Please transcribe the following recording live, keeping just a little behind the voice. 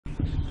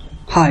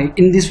Hi,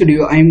 in this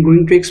video I am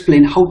going to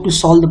explain how to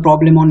solve the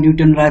problem on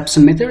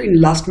Newton-Raphson method.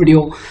 In last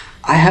video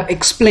I have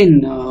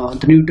explained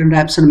the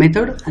Newton-Raphson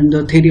method and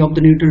the theory of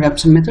the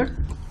Newton-Raphson method.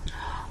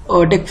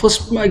 Take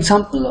first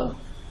example.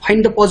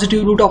 Find the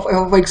positive root of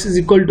f of x is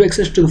equal to x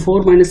raised to the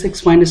 4 minus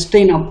x minus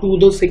 10 up to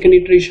the second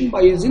iteration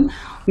by using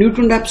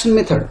Newton-Raphson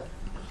method.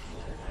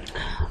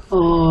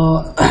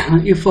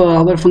 If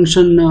our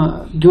function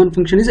given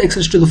function is x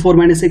raised to the 4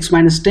 minus x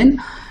minus 10,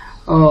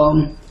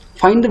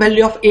 find the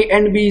value of a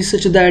and b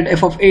such that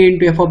f of a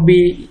into f of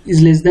b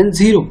is less than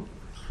 0.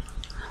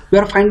 We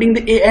are finding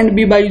the a and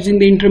b by using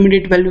the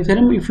intermediate value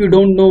theorem. If you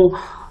don't know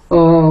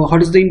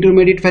what is the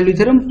intermediate value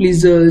theorem,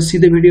 please see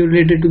the video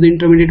related to the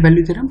intermediate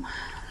value theorem.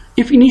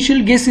 If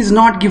initial guess is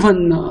not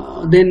given,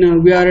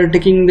 then we are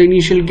taking the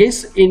initial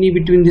guess any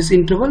between this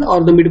interval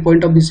or the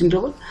midpoint of this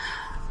interval.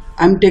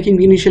 I am taking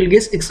the initial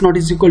guess x naught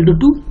is equal to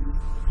 2.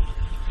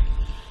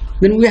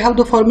 Then we have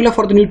the formula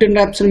for the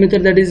Newton-Raphson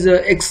method, that is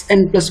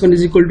xn plus 1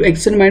 is equal to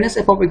xn minus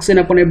f of xn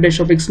upon f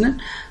dash of xn.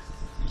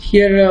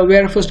 Here we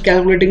are first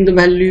calculating the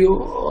value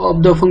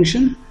of the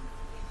function.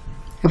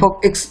 F of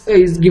x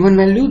is given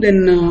value,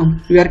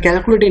 then we are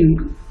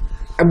calculating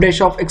f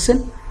dash of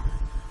xn,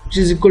 which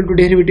is equal to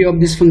derivative of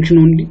this function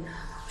only.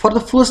 For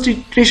the first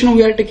iteration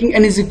we are taking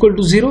n is equal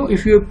to 0.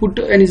 If you put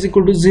n is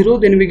equal to 0,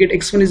 then we get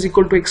x1 is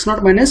equal to x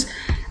naught minus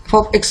f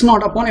of x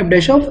naught upon f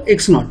dash of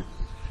x naught.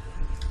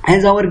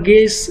 As our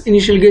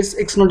initial guess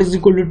x naught is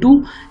equal to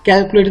 2,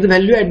 calculate the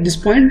value at this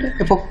point.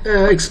 F of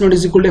x naught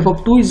is equal to f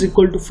of 2 is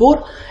equal to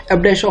 4,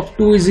 f dash of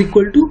 2 is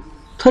equal to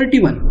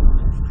 31.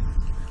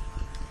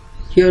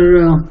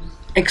 Here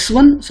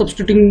x1,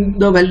 substituting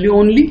the value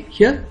only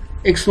here,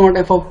 x naught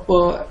f of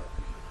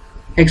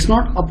x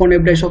naught upon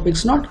f dash of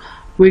x naught,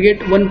 we get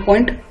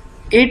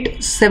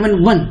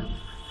 1.871.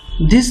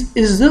 this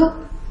is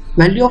the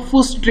value of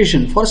first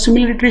iteration. For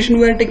similar iteration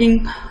we are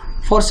taking,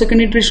 for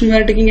second iteration we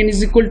are taking n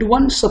is equal to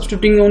 1,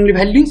 substituting only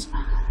values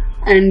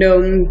and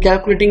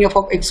calculating f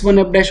of x1,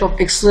 f dash of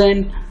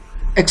xn,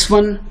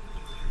 x1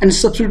 and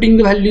substituting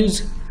the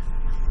values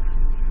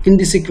in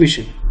this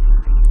equation.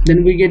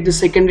 Then we get the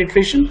second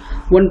iteration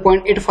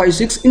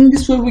 1.856. In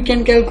this way we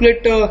can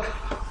calculate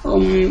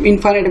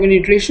infinite many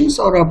iterations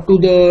or up to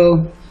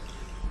the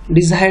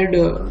desired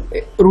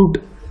root.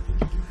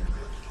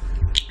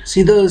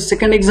 See the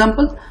second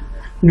example.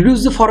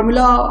 Deduce the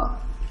formula,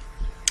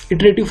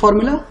 iterative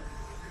formula,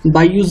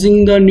 by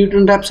using the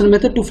Newton-Raphson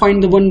method to find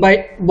the 1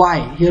 by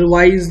y. Here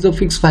y is the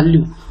fixed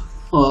value,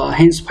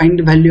 hence find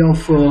the value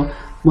of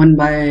 1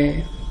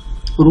 by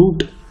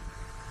root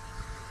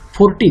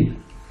 14.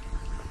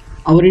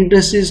 Our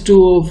interest is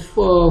to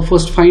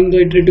first find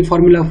the iterative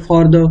formula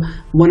for the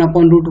 1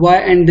 upon root y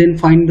and then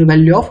find the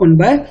value of 1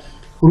 by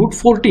root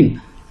 14.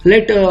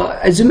 Let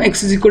assume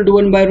x is equal to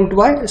 1 by root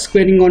y,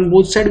 squaring on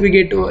both sides we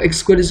get x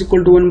square is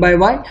equal to 1 by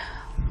y.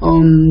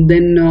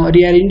 Then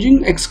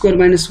rearranging x square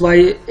minus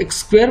y, x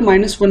square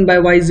minus 1 by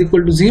y is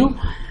equal to 0.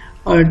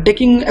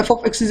 Taking f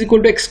of x is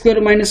equal to x square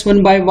minus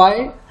 1 by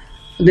y,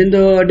 then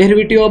the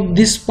derivative of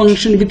this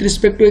function with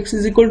respect to x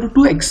is equal to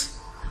 2x.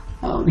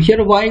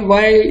 Here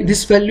y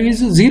this value is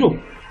 0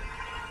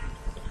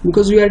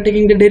 because we are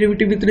taking the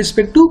derivative with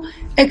respect to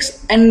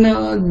x, and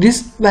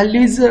this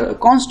value is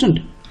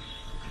constant.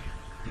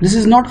 This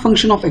is not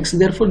function of x,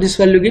 therefore this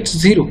value gets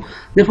 0.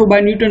 Therefore by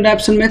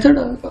Newton-Raphson method,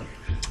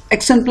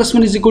 xn plus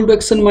 1 is equal to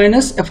xn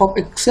minus f of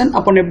xn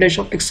upon f dash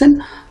of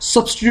xn.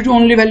 Substitute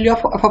only value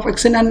of f of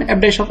xn and f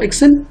dash of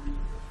xn,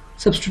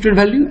 substitute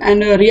value,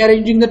 and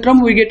rearranging the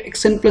term we get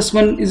xn plus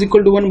 1 is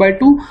equal to 1 by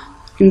 2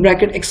 in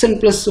bracket xn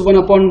plus 1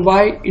 upon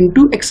y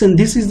into xn.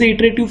 This is the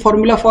iterative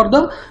formula for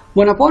the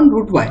 1 upon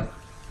root y.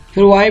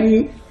 Here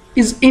y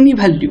is any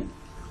value.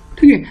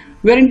 Okay.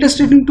 We are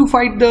interested to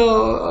find the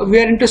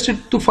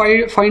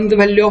find the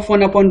value of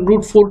 1 upon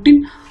root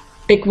 14.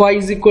 Take y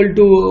is equal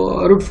to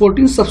root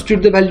 14,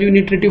 substitute the value in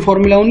iterative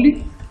formula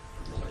only.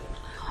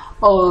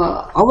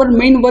 Our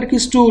main work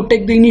is to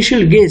take the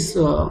initial guess.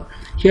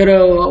 Here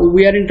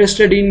we are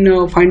interested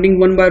in finding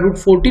 1 by root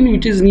 14,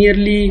 which is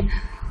nearly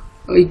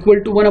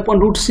equal to 1 upon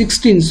root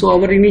 16. So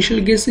our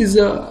initial guess is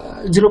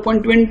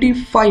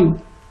 0.25.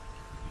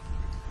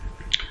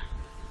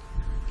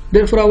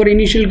 Therefore our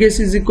initial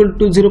guess is equal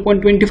to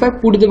 0.25.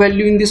 Put the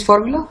value in this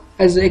formula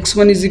as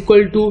x1 is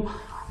equal to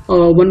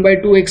 1 by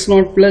 2 x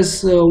naught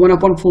plus 1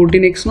 upon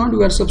 14 x naught.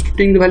 We are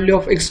substituting the value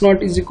of x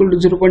naught is equal to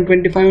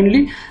 0.25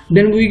 only.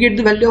 Then we get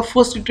the value of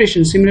first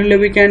iteration. Similarly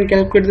we can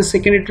calculate the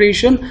second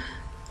iteration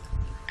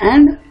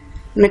and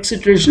next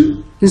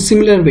iteration in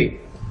similar way.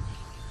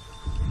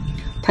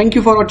 Thank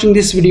you for watching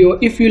this video.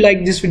 If you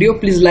like this video,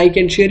 please like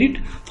and share it.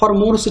 For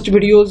more such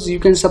videos, you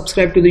can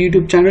subscribe to the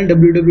YouTube channel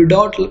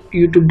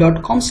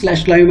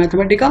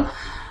www.youtube.com/livemathematica.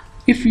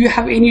 If you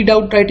have any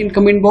doubt, write in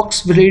comment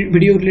box.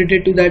 Video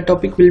related to that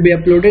topic will be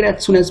uploaded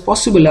as soon as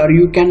possible, or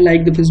you can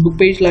like the Facebook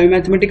page Live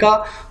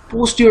Mathematica.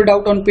 Post your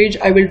doubt on page.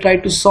 I will try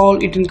to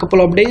solve it in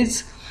couple of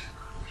days.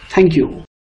 Thank you.